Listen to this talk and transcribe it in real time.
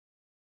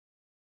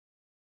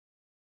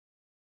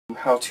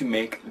How to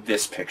make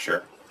this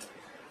picture.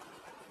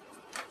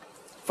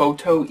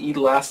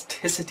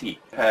 Photoelasticity.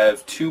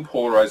 Have two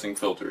polarizing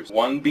filters,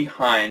 one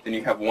behind, then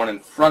you have one in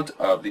front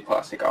of the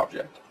plastic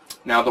object.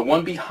 Now the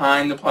one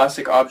behind the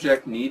plastic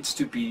object needs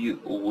to be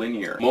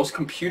linear. Most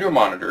computer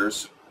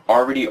monitors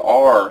already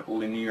are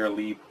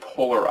linearly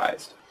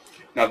polarized.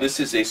 Now this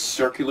is a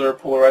circular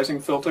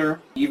polarizing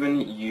filter. Even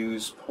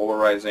use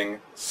polarizing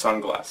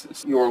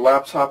sunglasses. Your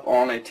laptop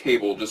on a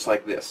table just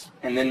like this,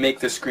 and then make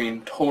the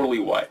screen totally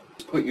white.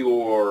 Put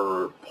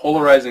your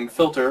polarizing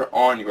filter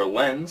on your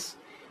lens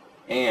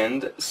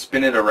and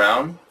spin it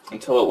around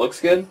until it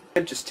looks good.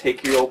 Just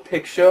take your old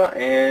picture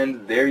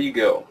and there you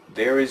go.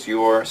 There is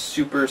your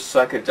super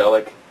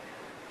psychedelic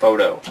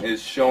photo. It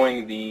is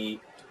showing the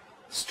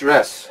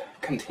stress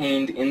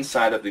contained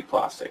inside of the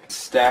plastic.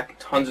 Stack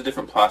tons of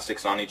different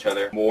plastics on each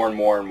other, more and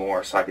more and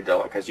more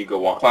psychedelic as you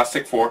go on.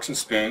 Plastic forks and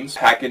spoons,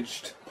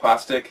 packaged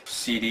plastic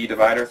CD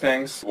divider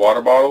things,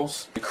 water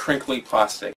bottles, crinkly plastic.